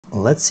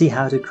Let's see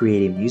how to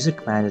create a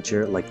music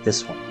manager like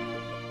this one.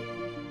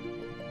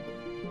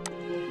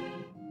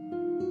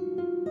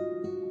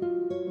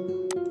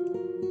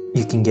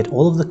 You can get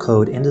all of the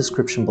code in the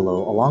description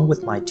below, along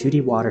with my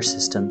 2D water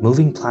system,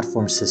 moving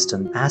platform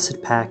system,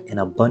 acid pack, and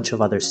a bunch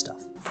of other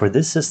stuff. For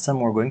this system,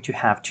 we're going to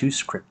have two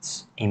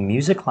scripts. A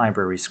music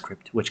library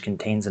script, which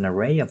contains an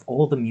array of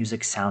all the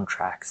music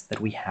soundtracks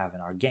that we have in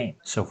our game.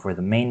 So for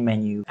the main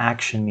menu,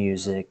 action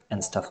music,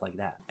 and stuff like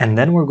that. And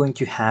then we're going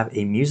to have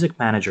a music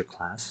manager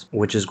class,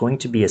 which is going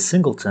to be a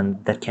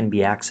singleton that can be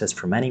accessed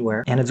from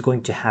anywhere, and it's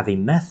going to have a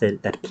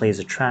method that plays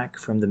a track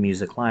from the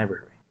music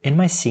library. In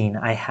my scene,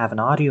 I have an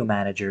audio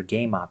manager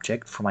game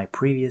object from my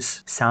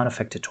previous sound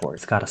effect tutorial.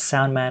 It's got a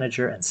sound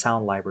manager and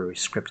sound library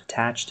script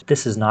attached.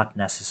 This is not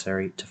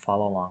necessary to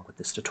follow along with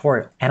this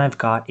tutorial. And I've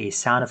got a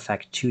sound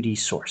effect 2D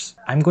source.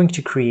 I'm going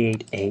to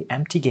create an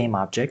empty game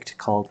object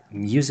called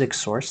music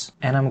source,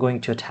 and I'm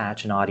going to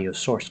attach an audio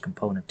source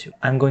component to it.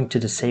 I'm going to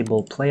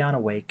disable play on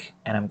awake,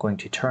 and I'm going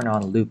to turn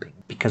on looping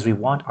because we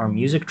want our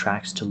music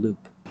tracks to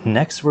loop.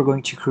 Next, we're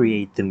going to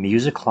create the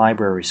music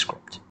library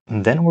script.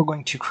 And then we're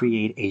going to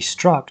create a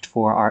struct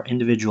for our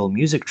individual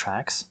music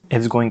tracks.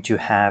 It's going to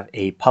have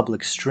a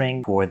public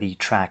string for the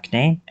track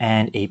name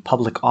and a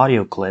public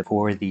audio clip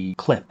for the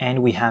clip.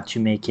 And we have to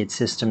make it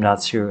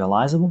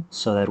system.serializable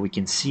so that we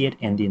can see it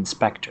in the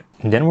inspector.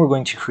 And then we're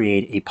going to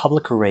create a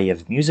public array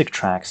of music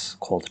tracks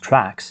called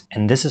tracks.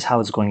 And this is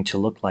how it's going to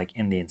look like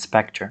in the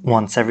inspector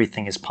once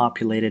everything is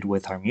populated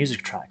with our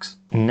music tracks.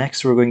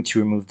 Next, we're going to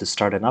remove the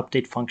start and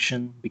update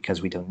function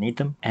because we don't need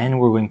them. And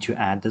we're going to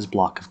add this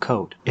block of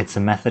code. It's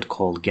a method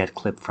called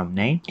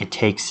getClipFromName. It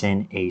takes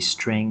in a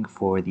string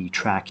for the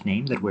track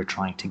name that we're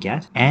trying to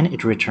get, and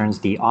it returns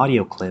the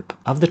audio clip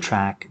of the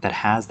track that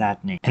has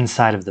that name.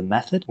 Inside of the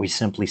method, we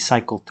simply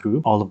cycle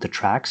through all of the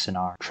tracks in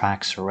our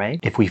tracks array.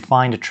 If we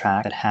find a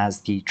track that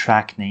has the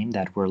track name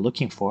that we're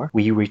looking for,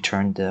 we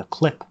return the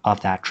clip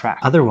of that track.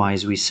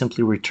 Otherwise, we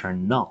simply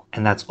return null,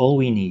 and that's all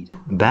we need.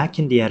 Back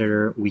in the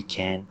editor, we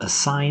can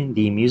assign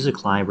the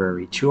music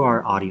library to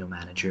our audio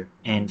manager,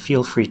 and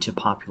feel free to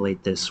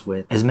populate this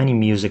with as many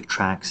music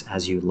tracks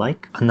as you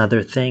like.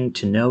 Another thing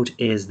to note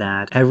is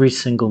that every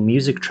single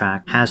music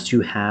track has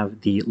to have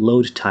the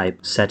load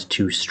type set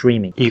to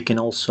streaming. You can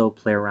also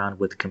play around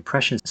with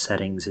compression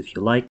settings if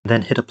you like,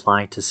 then hit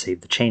apply to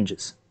save the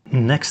changes.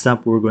 Next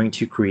up, we're going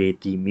to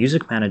create the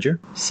music manager.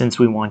 Since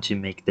we want to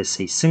make this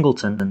a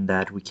singleton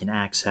that we can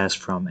access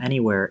from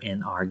anywhere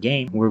in our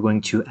game, we're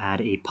going to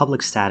add a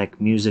public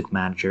static music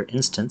manager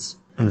instance.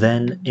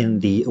 Then in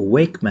the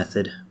awake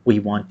method, we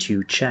want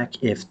to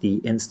check if the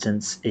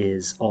instance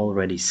is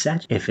already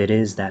set. If it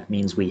is, that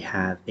means we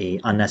have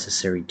an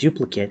unnecessary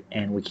duplicate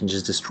and we can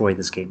just destroy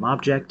this game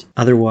object.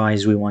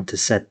 Otherwise, we want to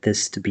set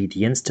this to be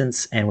the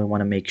instance, and we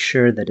want to make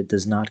sure that it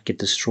does not get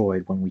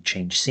destroyed when we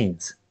change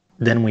scenes.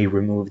 Then we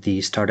remove the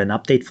start and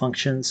update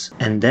functions,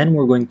 and then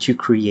we're going to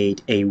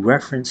create a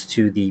reference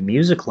to the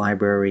music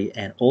library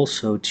and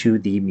also to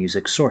the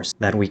music source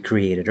that we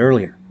created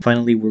earlier.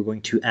 Finally, we're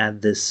going to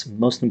add this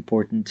most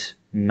important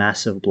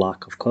massive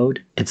block of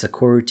code. It's a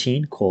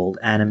coroutine called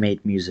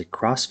animate music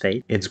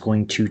crossfade. It's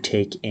going to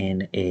take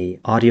in a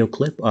audio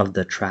clip of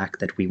the track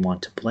that we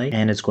want to play,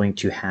 and it's going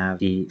to have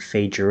the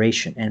fade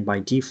duration, and by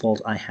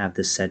default I have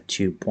this set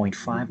to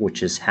 0.5,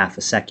 which is half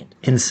a second.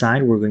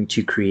 Inside, we're going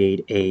to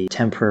create a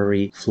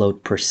temporary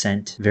float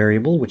 %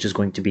 variable, which is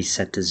going to be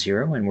set to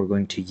 0, and we're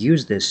going to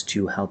use this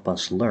to help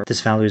us learn. This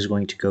value is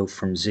going to go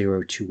from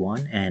 0 to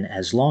 1, and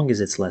as long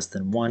as it's less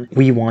than 1,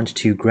 we want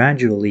to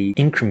gradually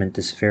increment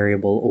this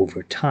variable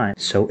over time.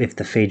 So if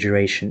the fade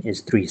duration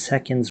is 3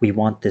 seconds, we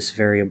want this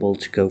variable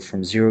to go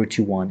from 0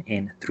 to 1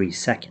 in 3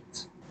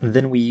 seconds.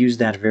 Then we use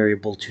that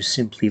variable to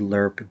simply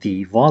lerp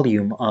the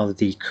volume of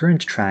the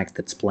current track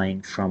that's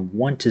playing from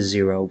 1 to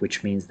 0,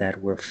 which means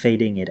that we're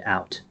fading it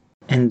out.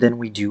 And then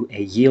we do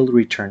a yield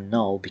return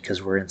null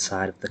because we're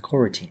inside of the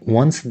coroutine.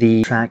 Once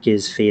the track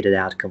is faded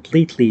out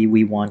completely,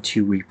 we want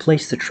to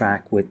replace the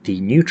track with the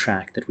new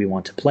track that we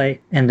want to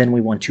play, and then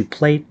we want to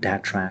play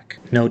that track.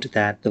 Note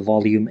that the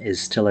volume is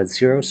still at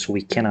 0, so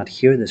we cannot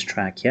hear this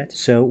track yet.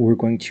 So we're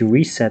going to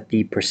reset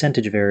the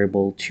percentage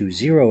variable to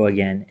 0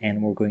 again,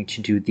 and we're going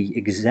to do the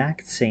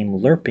exact same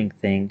lerping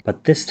thing,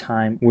 but this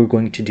time we're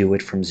going to do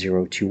it from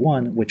 0 to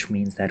 1, which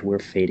means that we're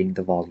fading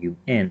the volume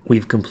in.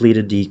 We've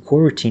completed the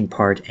coroutine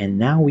part,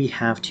 and now we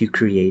have to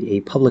create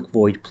a public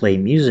void play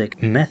music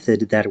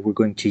method that we're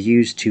going to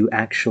use to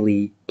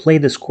actually play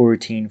this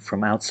coroutine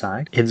from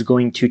outside. It's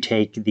going to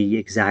take the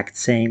exact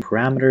same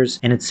parameters,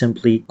 and it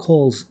simply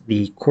calls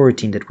the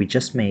coroutine that we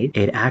just made.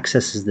 It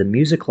accesses the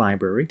music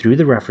library through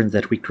the reference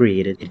that we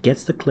created. It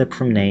gets the clip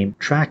from name,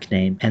 track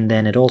name, and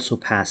then it also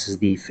passes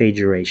the fade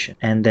duration.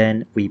 And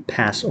then we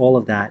pass all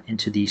of that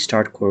into the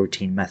start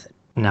coroutine method.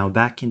 Now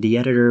back in the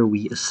editor,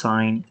 we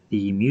assign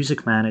the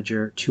music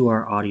manager to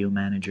our audio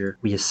manager.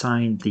 We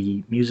assign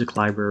the music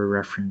library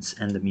reference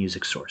and the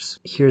music source.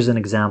 Here's an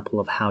example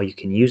of how you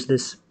can use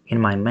this. In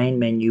my main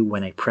menu,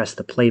 when I press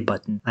the play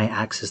button, I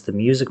access the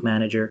Music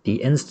Manager,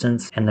 the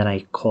instance, and then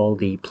I call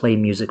the play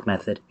music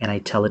method and I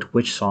tell it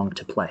which song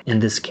to play. In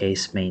this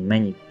case, main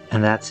menu.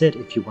 And that's it.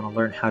 If you want to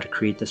learn how to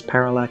create this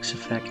parallax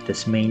effect,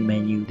 this main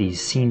menu, these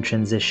scene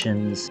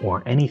transitions,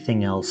 or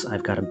anything else,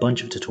 I've got a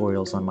bunch of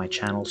tutorials on my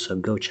channel, so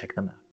go check them out.